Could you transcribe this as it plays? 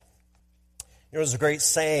There's a great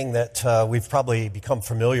saying that we've probably become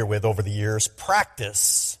familiar with over the years: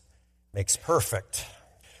 practice makes perfect.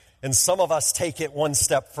 And some of us take it one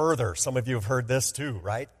step further. Some of you have heard this too,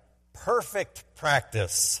 right? Perfect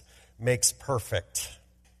practice makes perfect.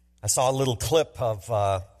 I saw a little clip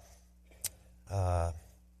of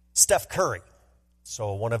Steph Curry,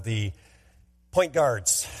 so one of the point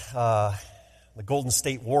guards, the Golden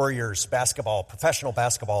State Warriors professional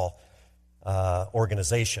basketball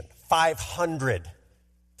organization. 500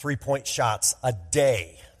 three-point shots a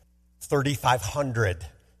day, 3,500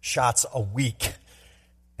 shots a week,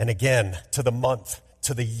 and again, to the month,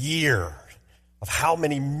 to the year, of how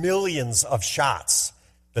many millions of shots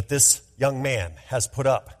that this young man has put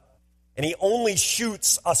up. And he only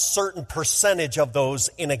shoots a certain percentage of those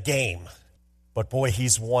in a game. But boy,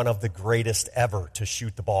 he's one of the greatest ever to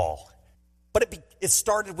shoot the ball. But it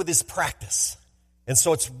started with his practice. And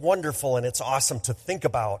so it's wonderful and it's awesome to think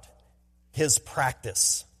about his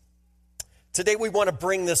practice. Today we want to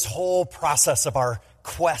bring this whole process of our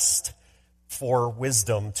quest for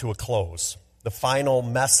wisdom to a close. The final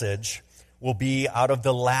message will be out of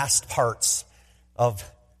the last parts of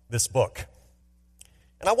this book.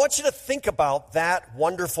 And I want you to think about that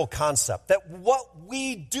wonderful concept, that what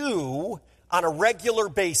we do on a regular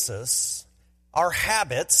basis, our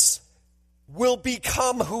habits, will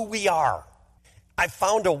become who we are. I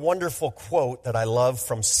found a wonderful quote that I love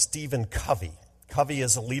from Stephen Covey. Covey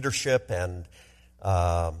is a leadership and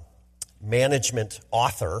management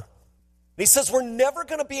author. He says, we're never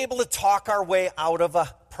going to be able to talk our way out of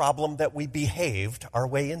a problem that we behaved our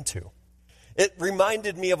way into. It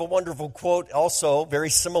reminded me of a wonderful quote, also very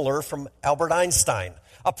similar, from Albert Einstein.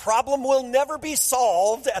 A problem will never be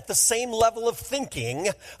solved at the same level of thinking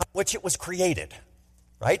on which it was created.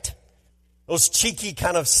 Right? Those cheeky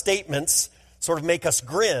kind of statements sort of make us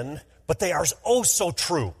grin, but they are oh so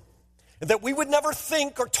true. That we would never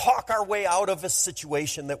think or talk our way out of a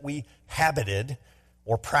situation that we habited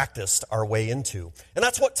or practiced our way into. And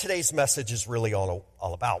that's what today's message is really all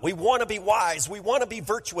about. We want to be wise. We want to be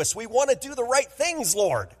virtuous. We want to do the right things,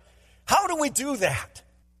 Lord. How do we do that?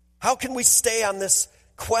 How can we stay on this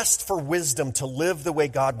quest for wisdom to live the way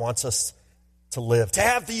God wants us to live? To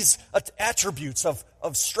have these attributes of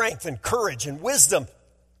strength and courage and wisdom,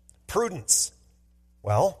 prudence.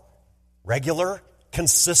 Well, regular,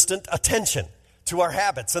 consistent attention to our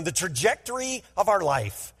habits and the trajectory of our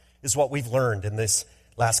life is what we've learned in this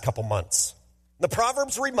last couple months. The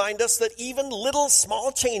Proverbs remind us that even little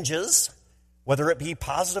small changes, whether it be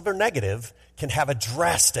positive or negative, can have a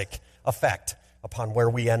drastic effect upon where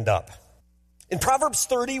we end up. In Proverbs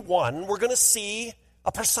 31, we're going to see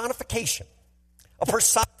a personification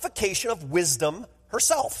of wisdom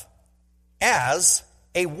herself as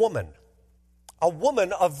a woman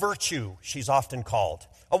of virtue, she's often called,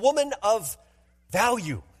 a woman of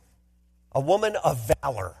value, a woman of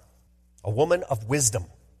valor, a woman of wisdom.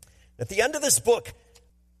 At the end of this book,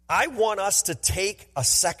 I want us to take a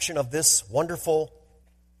section of this wonderful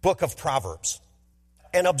book of Proverbs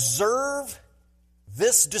and observe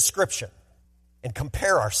this description and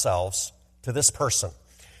compare ourselves to this person.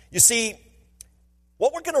 You see,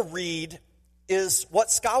 what we're going to read is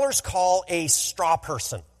what scholars call a straw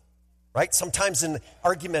person, right? Sometimes in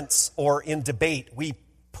arguments or in debate, we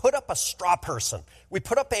put up a straw person. We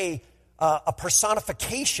put up a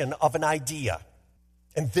personification of an idea.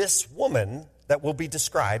 And this woman that will be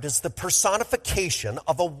described is the personification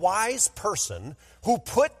of a wise person who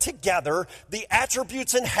put together the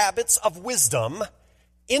attributes and habits of wisdom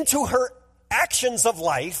into her actions of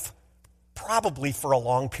life, probably for a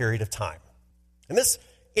long period of time. And this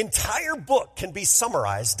entire book can be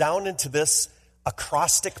summarized down into this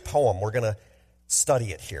acrostic poem. We're going to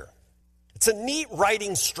study it here. It's a neat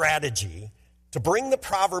writing strategy to bring the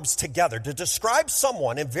Proverbs together, to describe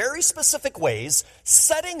someone in very specific ways,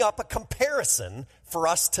 setting up a comparison for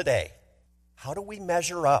us today. How do we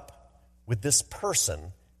measure up with this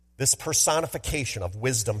person, this personification of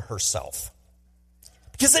wisdom herself?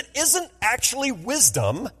 Because it isn't actually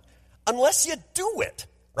wisdom unless you do it,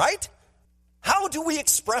 right? How do we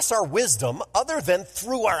express our wisdom other than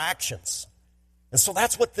through our actions? And so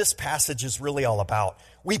that's what this passage is really all about.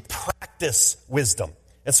 We practice wisdom.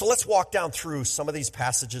 And so let's walk down through some of these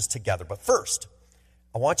passages together. But first,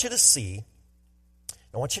 I want you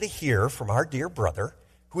to hear from our dear brother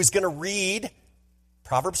who is going to read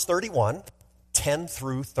Proverbs 31, 10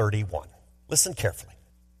 through 31. Listen carefully.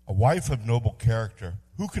 A wife of noble character,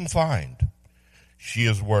 who can find? She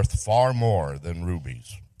is worth far more than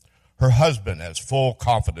rubies. Her husband has full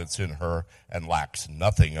confidence in her and lacks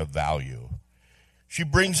nothing of value. She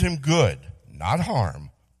brings him good, not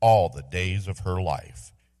harm, all the days of her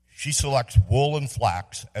life. She selects wool and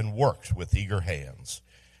flax and works with eager hands.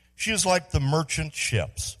 She is like the merchant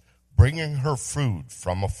ships, bringing her food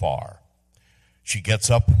from afar. She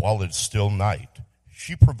gets up while it's still night.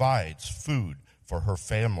 She provides food for her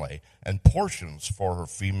family and portions for her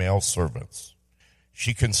female servants.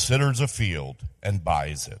 She considers a field and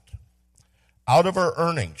buys it. Out of her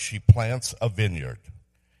earnings, she plants a vineyard.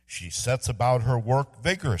 She sets about her work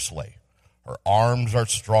vigorously. Her arms are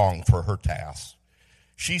strong for her task.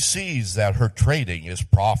 She sees that her trading is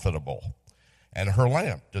profitable, and her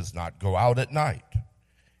lamp does not go out at night.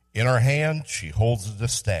 In her hand, she holds the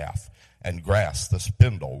staff and grasps the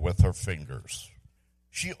spindle with her fingers.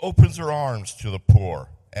 She opens her arms to the poor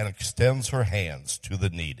and extends her hands to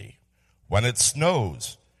the needy. When it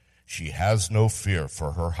snows, she has no fear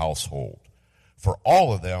for her household, for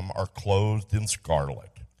all of them are clothed in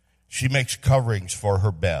scarlet. She makes coverings for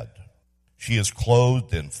her bed. She is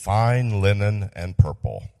clothed in fine linen and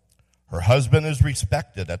purple. Her husband is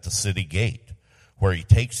respected at the city gate, where he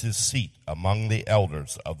takes his seat among the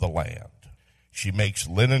elders of the land. She makes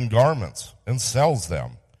linen garments and sells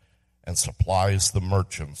them, and supplies the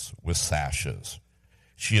merchants with sashes.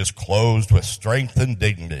 She is clothed with strength and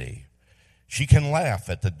dignity. She can laugh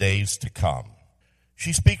at the days to come.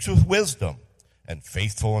 She speaks with wisdom, and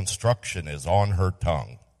faithful instruction is on her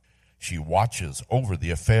tongue. She watches over the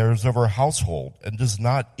affairs of her household and does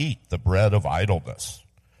not eat the bread of idleness.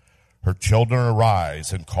 Her children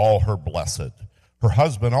arise and call her blessed. Her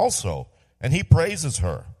husband also, and he praises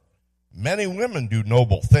her. Many women do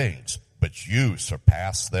noble things, but you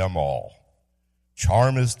surpass them all.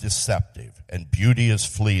 Charm is deceptive, and beauty is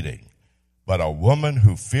fleeting, but a woman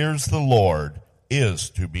who fears the Lord is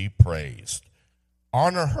to be praised.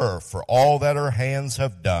 Honor her for all that her hands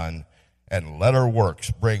have done, and let her works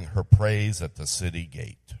bring her praise at the city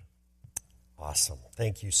gate. Awesome.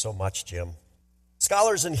 Thank you so much, Jim.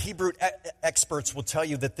 Scholars and Hebrew experts will tell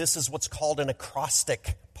you that this is what's called an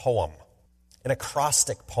acrostic poem. An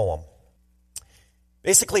acrostic poem.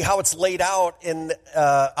 Basically, how it's laid out in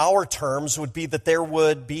our terms would be that there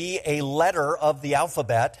would be a letter of the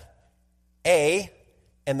alphabet, A,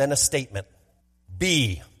 and then a statement,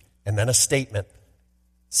 B, and then a statement,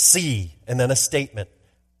 C, and then a statement,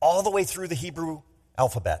 all the way through the Hebrew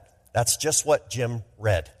alphabet. That's just what Jim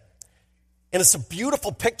read. And it's a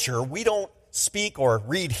beautiful picture. We don't speak or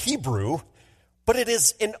read Hebrew, but it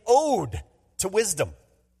is an ode to wisdom.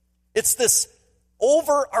 It's this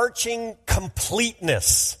overarching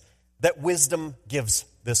completeness that wisdom gives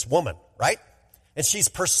this woman, right? And she's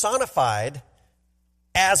personified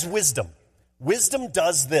as wisdom. Wisdom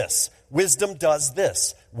does this. Wisdom does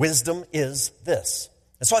this. Wisdom is this.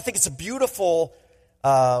 And so I think it's a beautiful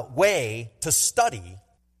way to study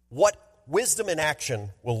what wisdom in action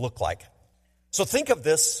will look like. So think of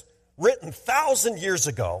this written 1,000 years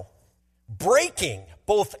ago, breaking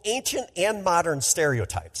both ancient and modern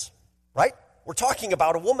stereotypes, right? We're talking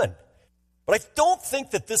about a woman. But I don't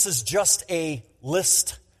think that this is just a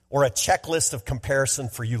list or a checklist of comparison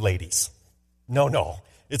for you ladies. No.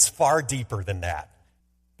 It's far deeper than that.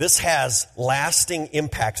 This has lasting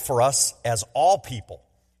impact for us as all people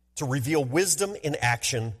to reveal wisdom in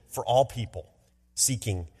action for all people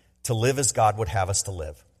seeking to live as God would have us to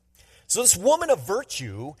live. So this woman of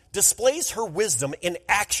virtue displays her wisdom in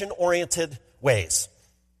action-oriented ways.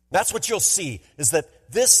 That's what you'll see, is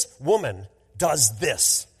that this woman does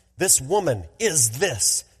this. This woman is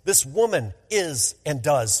this. This woman is and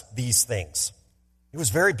does these things. It was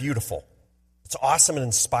very beautiful. It's awesome and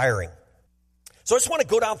inspiring. So I just want to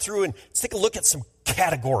go down through and take a look at some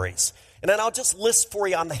categories. And then I'll just list for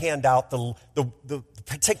you on the handout the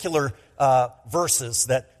particular verses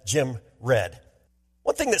that Jim read.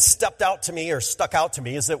 One thing that stuck out to me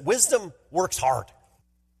is that wisdom works hard.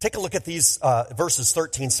 Take a look at these verses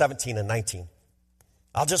 13, 17, and 19.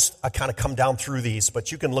 I'll kind of come down through these,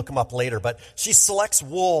 but you can look them up later. But she selects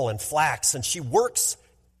wool and flax, and she works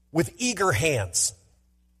with eager hands.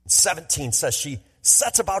 17 says she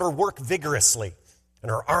sets about her work vigorously,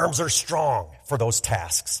 and her arms are strong for those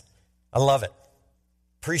tasks. I love it.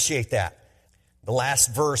 Appreciate that. The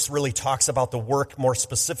last verse really talks about the work more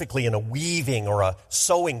specifically in a weaving or a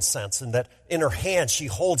sewing sense, and that in her hand she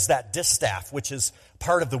holds that distaff, which is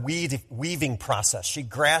part of the weaving process. She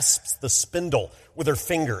grasps the spindle with her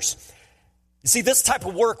fingers. You see, this type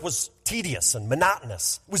of work was tedious and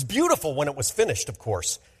monotonous. It was beautiful when it was finished, of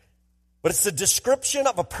course, but it's a description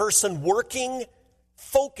of a person working,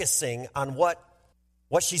 focusing on what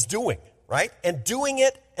she's doing, right? And doing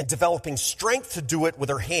it and developing strength to do it with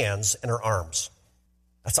her hands and her arms.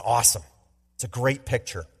 That's awesome. It's a great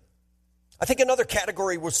picture. I think another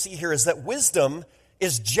category we'll see here is that wisdom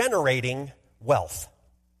is generating wealth.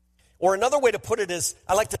 Or another way to put it is,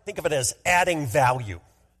 I like to think of it as adding value.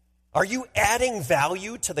 Are you adding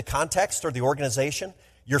value to the context or the organization?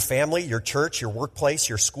 Your family, your church, your workplace,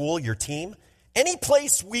 your school, your team? Any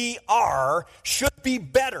place we are should be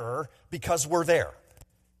better because we're there.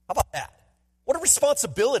 How about that? What a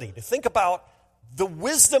responsibility to think about the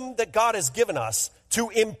wisdom that God has given us to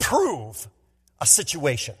improve a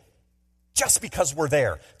situation just because we're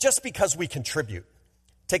there, just because we contribute.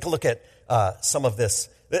 Take a look at some of this.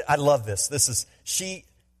 I love this. This is,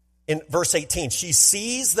 in verse 18, she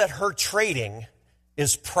sees that her trading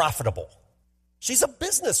is profitable. She's a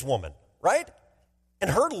businesswoman, right? And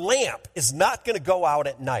her lamp is not going to go out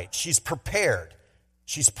at night. She's prepared.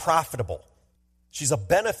 She's profitable. She's a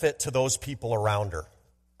benefit to those people around her.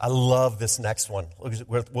 I love this next one.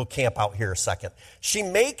 We'll camp out here a second. She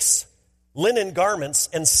makes linen garments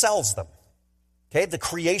and sells them. Okay, the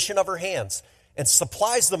creation of her hands, and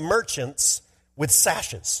supplies the merchants with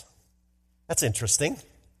sashes. That's interesting.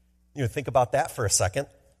 You know, think about that for a second.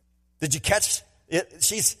 Did you catch it?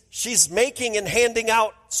 She's making and handing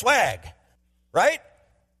out swag, right?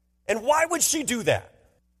 And why would she do that?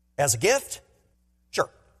 As a gift? Sure.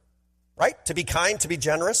 Right? To be kind, to be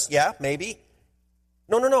generous? Yeah, maybe.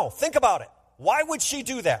 No. Think about it. Why would she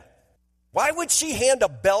do that? Why would she hand a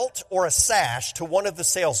belt or a sash to one of the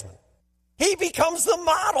salesmen? He becomes the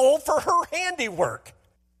model for her handiwork.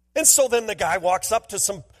 And so then the guy walks up to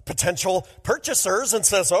some potential purchasers and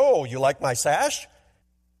says, "Oh, you like my sash?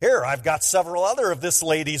 Here, I've got several other of this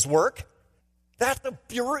lady's work." That's a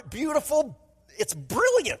beautiful, it's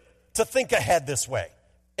brilliant to think ahead this way.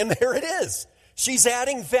 And there it is. She's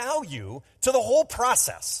adding value to the whole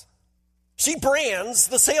process. She brands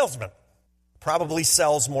the salesman. Probably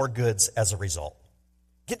sells more goods as a result.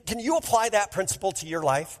 Can you apply that principle to your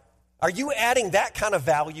life? Are you adding that kind of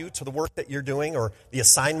value to the work that you're doing or the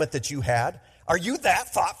assignment that you had? Are you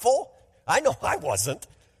that thoughtful? I know I wasn't.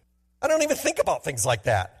 I don't even think about things like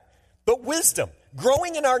that. But wisdom,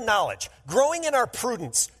 growing in our knowledge, growing in our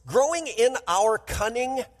prudence, growing in our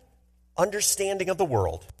cunning understanding of the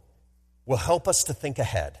world will help us to think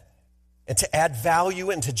ahead and to add value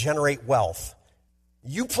and to generate wealth.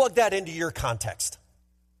 You plug that into your context.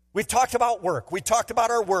 We've talked about work. We've talked about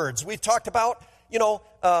our words. We've talked about,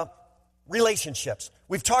 relationships.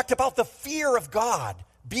 We've talked about the fear of God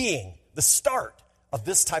being the start of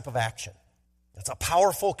this type of action. It's a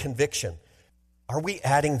powerful conviction. Are we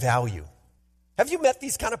adding value? Have you met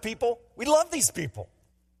these kind of people? We love these people.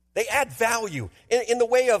 They add value in the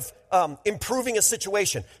way of improving a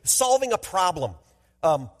situation, solving a problem,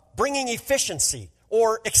 bringing efficiency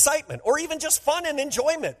or excitement or even just fun and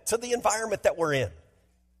enjoyment to the environment that we're in.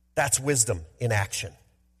 That's wisdom in action.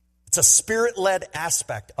 It's a spirit-led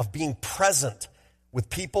aspect of being present with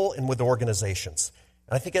people and with organizations.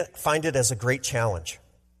 And I find it as a great challenge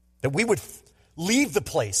that we would leave the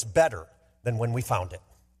place better than when we found it.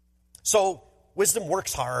 So wisdom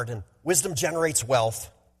works hard and wisdom generates wealth,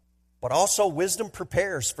 but also wisdom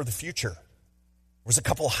prepares for the future. There's a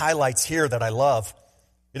couple highlights here that I love.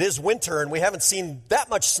 It is winter and we haven't seen that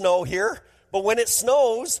much snow here, but when it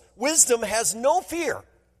snows, wisdom has no fear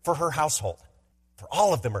for her household. For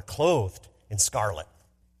all of them are clothed in scarlet.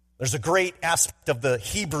 There's a great aspect of the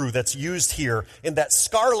Hebrew that's used here in that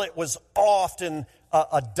scarlet was often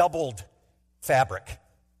a doubled fabric.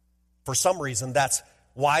 For some reason, that's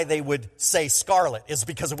why they would say scarlet, is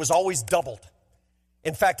because it was always doubled.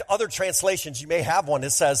 In fact, other translations, you may have one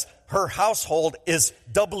that says her household is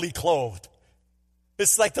doubly clothed.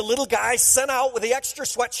 It's like the little guy sent out with the extra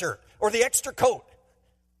sweatshirt or the extra coat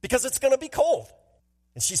because it's going to be cold.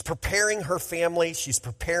 And she's preparing her family. She's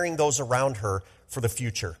preparing those around her for the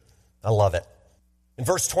future. I love it. In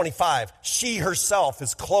verse 25, she herself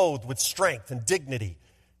is clothed with strength and dignity.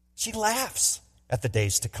 She laughs at the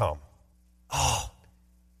days to come. Oh,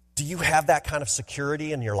 do you have that kind of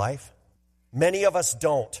security in your life? Many of us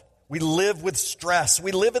don't. We live with stress.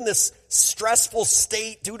 We live in this stressful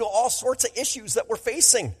state due to all sorts of issues that we're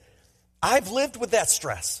facing. I've lived with that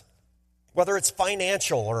stress, whether it's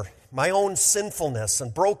financial or my own sinfulness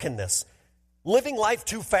and brokenness, living life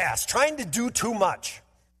too fast, trying to do too much,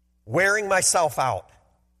 wearing myself out,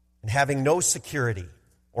 and having no security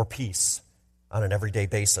or peace on an everyday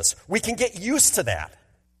basis. We can get used to that.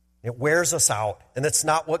 It wears us out, and it's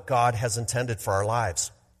not what God has intended for our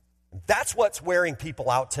lives. That's what's wearing people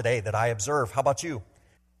out today that I observe. How about you?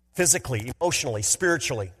 Physically, emotionally,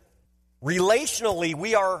 spiritually. Relationally,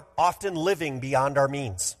 we are often living beyond our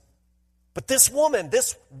means. But this woman,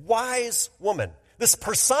 this wise woman, this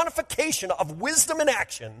personification of wisdom in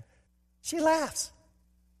action, she laughs.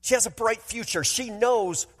 She has a bright future. She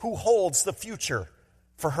knows who holds the future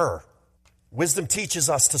for her. Wisdom teaches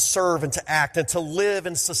us to serve and to act and to live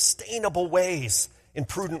in sustainable ways, in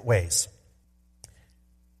prudent ways.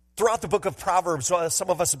 Throughout the book of Proverbs, some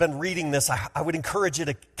of us have been reading this. I would encourage you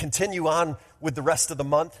to continue on with the rest of the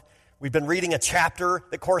month. We've been reading a chapter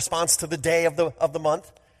that corresponds to the day of the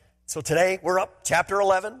month. So today we're up chapter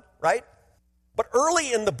 11, right? But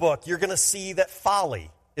early in the book, you're going to see that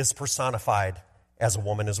folly is personified as a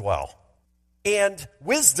woman as well. And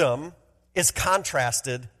wisdom is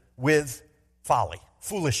contrasted with folly,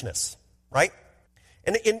 foolishness, right?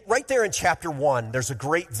 And right there in chapter 1, there's a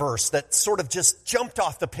great verse that sort of just jumped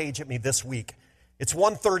off the page at me this week. It's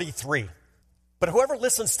 133. But whoever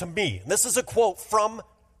listens to me, and this is a quote from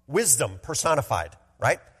wisdom personified,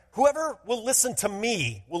 right? Whoever will listen to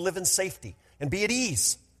me will live in safety and be at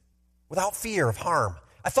ease without fear of harm.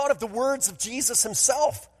 I thought of the words of Jesus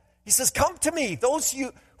himself. He says, come to me, those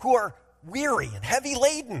you who are weary and heavy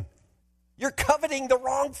laden. You're coveting the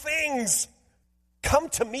wrong things. Come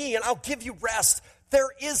to me and I'll give you rest. There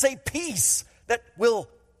is a peace that will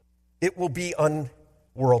be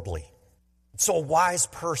unworldly. So a wise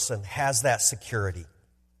person has that security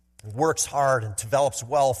and works hard and develops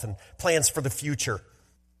wealth and plans for the future.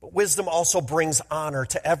 But wisdom also brings honor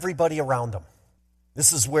to everybody around them.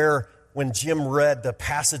 This is where, when Jim read the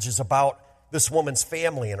passages about this woman's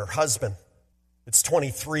family and her husband, it's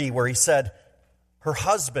 23, where he said, her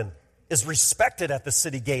husband is respected at the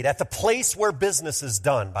city gate, at the place where business is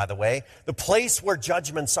done, by the way, the place where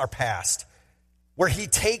judgments are passed, where he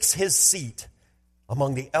takes his seat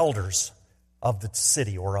among the elders of the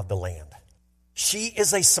city or of the land. She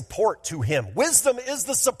is a support to him. Wisdom is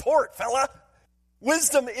the support, fella.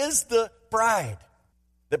 Wisdom is the bride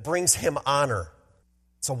that brings him honor.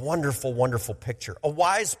 It's a wonderful, wonderful picture. A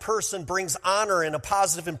wise person brings honor and a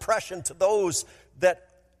positive impression to those that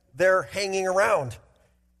they're hanging around.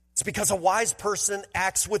 It's because a wise person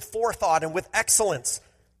acts with forethought and with excellence.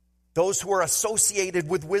 Those who are associated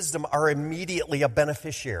with wisdom are immediately a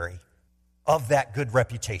beneficiary of that good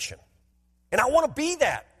reputation. And I want to be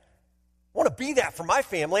that. I want to be that for my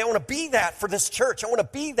family. I want to be that for this church. I want to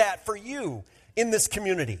be that for you in this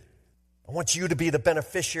community. I want you to be the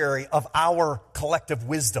beneficiary of our collective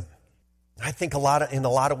wisdom. I think in a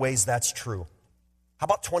lot of ways that's true. How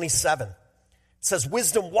about 27? It says,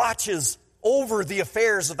 wisdom watches over the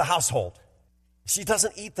affairs of the household. She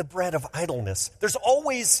doesn't eat the bread of idleness. There's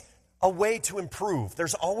always a way to improve.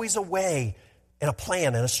 There's always a way and a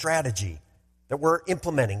plan and a strategy that we're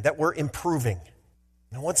implementing, that we're improving.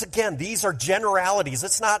 And once again, these are generalities.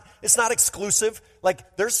 It's not exclusive.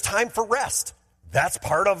 Like, there's time for rest. That's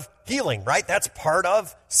part of healing, right? That's part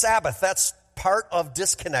of Sabbath. That's part of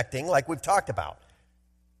disconnecting, like we've talked about.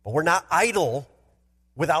 But we're not idle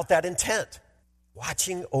without that intent.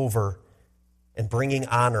 Watching over and bringing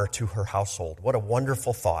honor to her household. What a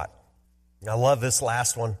wonderful thought. I love this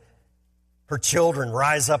last one. Her children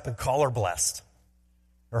rise up and call her blessed.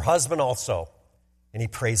 Her husband also, and he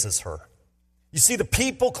praises her. You see, the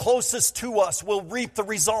people closest to us will reap the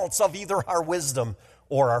results of either our wisdom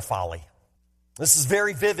or our folly. This is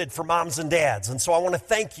very vivid for moms and dads, and so I want to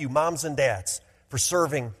thank you, moms and dads, for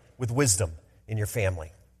serving with wisdom in your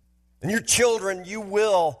family. And your children, you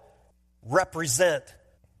will represent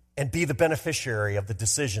and be the beneficiary of the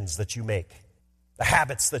decisions that you make, the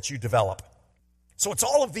habits that you develop. So it's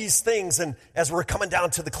all of these things, and as we're coming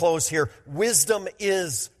down to the close here, wisdom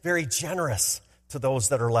is very generous to those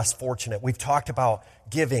that are less fortunate. We've talked about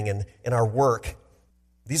giving in our work.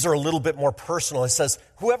 These are a little bit more personal. It says,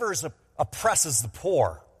 whoever oppresses the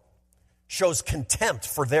poor shows contempt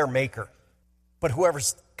for their maker, but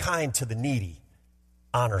whoever's kind to the needy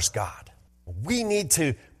honors God. We need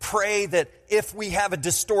to pray that if we have a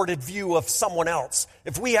distorted view of someone else,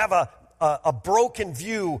 if we have a broken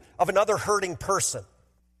view of another hurting person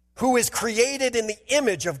who is created in the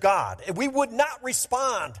image of God, and we would not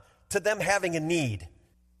respond to them having a need,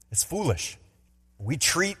 it's foolish. We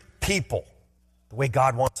treat people the way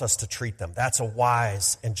God wants us to treat them. That's a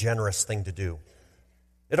wise and generous thing to do.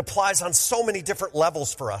 It applies on so many different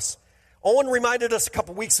levels for us. Owen reminded us a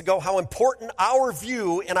couple weeks ago how important our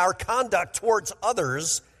view and our conduct towards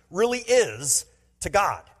others really is to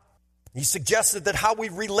God. He suggested that how we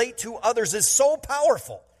relate to others is so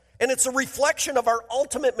powerful, and it's a reflection of our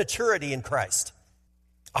ultimate maturity in Christ,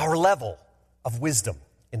 our level of wisdom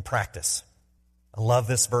in practice. I love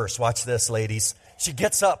this verse. Watch this, ladies. She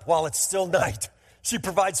gets up while it's still night. She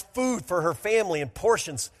provides food for her family and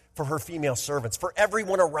portions for her female servants, for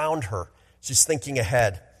everyone around her. She's thinking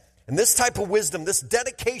ahead. And this type of wisdom, this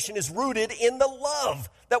dedication is rooted in the love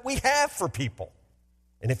that we have for people.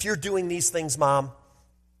 And if you're doing these things, Mom,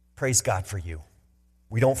 praise God for you.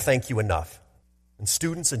 We don't thank you enough. And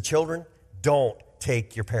students and children, don't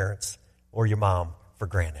take your parents or your mom for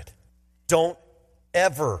granted. Don't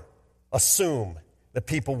ever assume that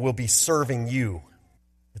people will be serving you.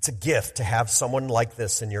 It's a gift to have someone like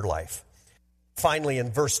this in your life. Finally,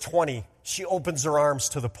 in verse 20, she opens her arms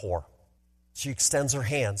to the poor. She extends her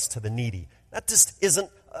hands to the needy. That just isn't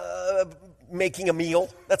making a meal.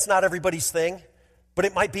 That's not everybody's thing. But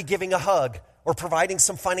it might be giving a hug or providing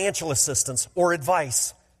some financial assistance or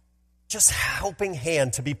advice. Just helping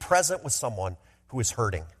hand to be present with someone who is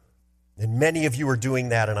hurting. And many of you are doing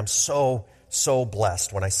that, and I'm so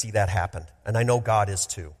blessed when I see that happen. And I know God is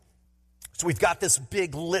too. So we've got this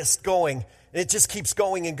big list going, and it just keeps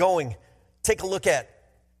going and going. Take a look at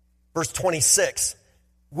verse 26.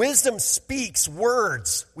 Wisdom speaks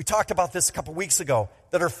words. We talked about this a couple weeks ago,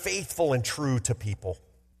 that are faithful and true to people.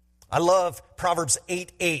 I love Proverbs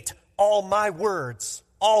 8:8. All my words,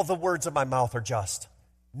 all the words of my mouth are just.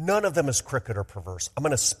 None of them is crooked or perverse. I'm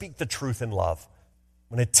going to speak the truth in love.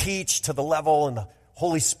 I'm going to teach to the level and the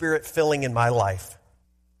Holy Spirit filling in my life.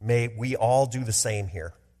 May we all do the same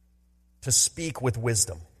here. To speak with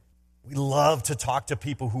wisdom. We love to talk to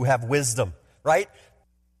people who have wisdom, right?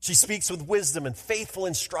 She speaks with wisdom and faithful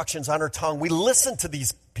instructions on her tongue. We listen to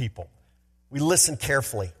these people. We listen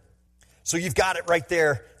carefully. So you've got it right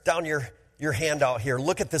there down your handout here.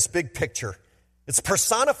 Look at this big picture. It's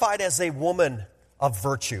personified as a woman of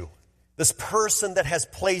virtue. This person that has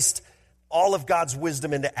placed all of God's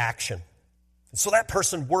wisdom into action. And so that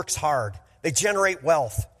person works hard. They generate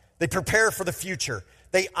wealth. They prepare for the future.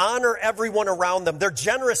 They honor everyone around them. They're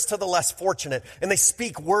generous to the less fortunate. And they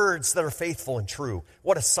speak words that are faithful and true.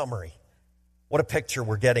 What a summary. What a picture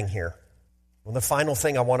we're getting here. And the final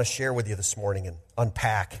thing I want to share with you this morning and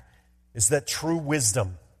unpack is that true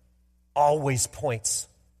wisdom always points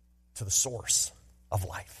to the source of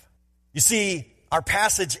life. You see, our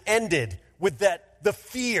passage ended with that the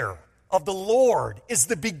fear of the Lord is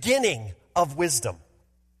the beginning of wisdom.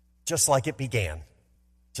 Just like it began.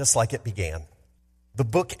 Just like it began. The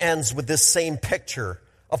book ends with this same picture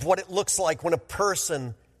of what it looks like when a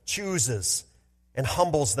person chooses and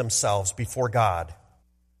humbles themselves before God.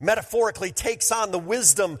 Metaphorically takes on the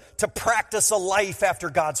wisdom to practice a life after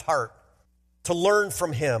God's heart, to learn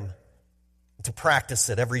from Him, and to practice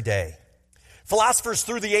it every day. Philosophers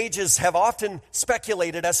through the ages have often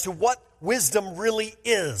speculated as to what wisdom really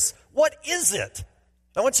is. What is it?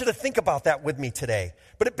 I want you to think about that with me today.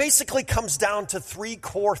 But it basically comes down to three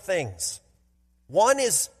core things. One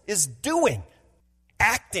is doing,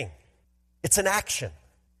 acting. It's an action.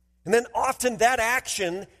 And then often that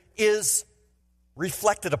action is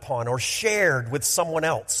reflected upon or shared with someone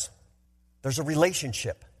else. There's a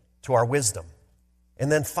relationship to our wisdom.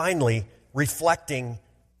 And then finally, reflecting,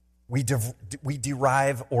 we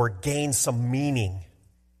derive or gain some meaning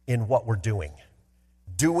in what we're doing.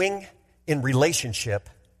 Doing in relationship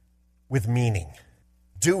with meaning.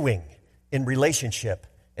 Doing in relationship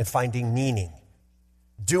and finding meaning.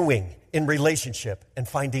 Doing in relationship and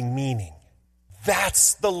finding meaning.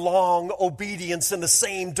 That's the long obedience in the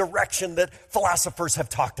same direction that philosophers have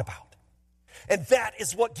talked about. And that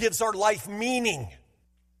is what gives our life meaning.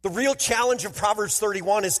 The real challenge of Proverbs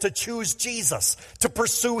 31 is to choose Jesus, to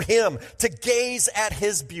pursue Him, to gaze at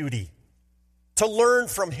His beauty, to learn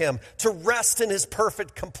from Him, to rest in His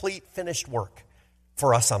perfect, complete, finished work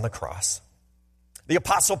for us on the cross. The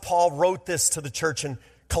Apostle Paul wrote this to the church in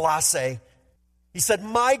Colossae. He said,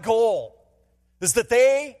 "My goal is that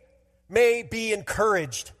they may be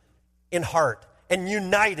encouraged in heart and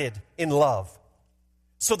united in love,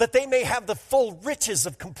 so that they may have the full riches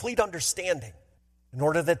of complete understanding, in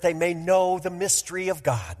order that they may know the mystery of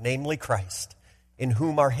God, namely Christ, in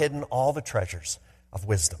whom are hidden all the treasures of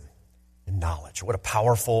wisdom and knowledge." What a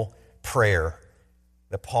powerful prayer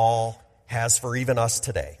that Paul has for even us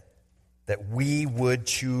today, that we would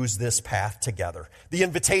choose this path together. The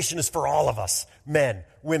invitation is for all of us, men,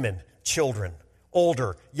 women, children,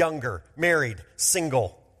 older, younger, married,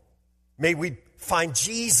 single. May we find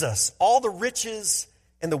Jesus, all the riches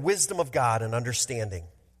and the wisdom of God and understanding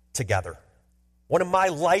together. One of my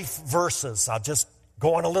life verses, I'll just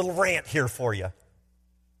go on a little rant here for you.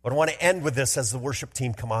 But I want to end with this as the worship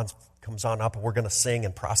team comes on up, and we're going to sing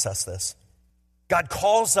and process this. God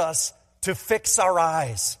calls us to fix our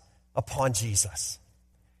eyes upon Jesus.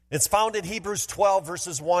 It's found in Hebrews 12,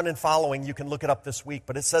 verses 1 and following. You can look it up this week.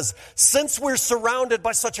 But it says, "Since we're surrounded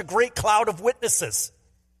by such a great cloud of witnesses,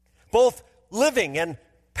 both living and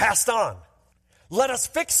passed on, let us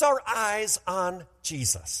fix our eyes on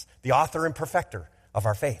Jesus, the author and perfecter of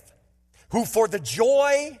our faith, who for the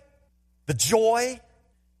joy,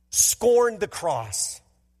 scorned the cross,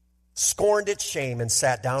 scorned its shame, and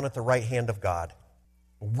sat down at the right hand of God.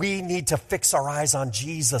 We need to fix our eyes on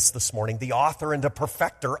Jesus this morning, the author and the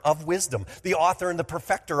perfecter of wisdom, the author and the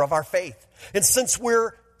perfecter of our faith. And since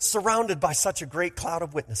we're surrounded by such a great cloud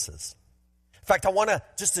of witnesses, in fact, I want to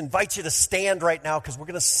just invite you to stand right now because we're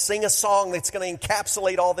going to sing a song that's going to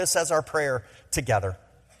encapsulate all this as our prayer together.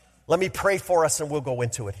 Let me pray for us and we'll go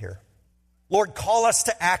into it here. Lord, call us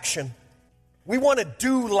to action. We want to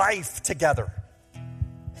do life together.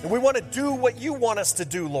 And we want to do what you want us to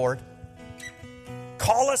do, Lord.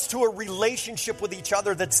 Call us to a relationship with each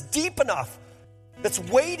other that's deep enough, that's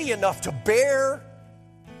weighty enough to bear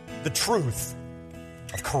the truth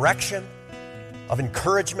of correction, of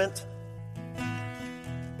encouragement.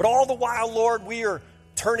 But all the while, Lord, we are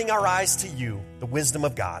turning our eyes to you, the wisdom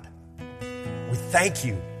of God. We thank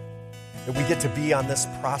you that we get to be on this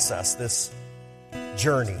process, this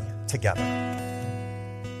journey together.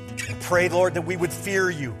 And pray, Lord, that we would fear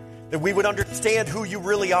you, that we would understand who you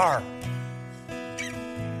really are.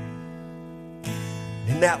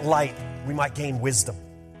 In that light, we might gain wisdom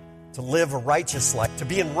to live a righteous life, to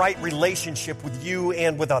be in right relationship with you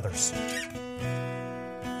and with others.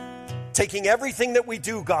 Taking everything that we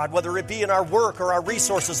do, God, whether it be in our work or our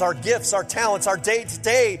resources, our gifts, our talents, our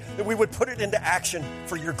day-to-day, that we would put it into action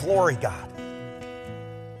for your glory, God.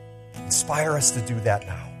 Inspire us to do that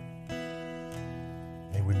now.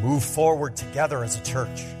 May we move forward together as a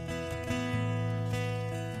church.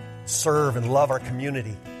 Serve and love our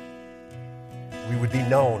community. We would be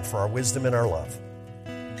known for our wisdom and our love.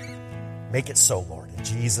 Make it so, Lord. In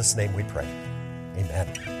Jesus' name we pray.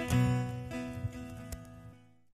 Amen.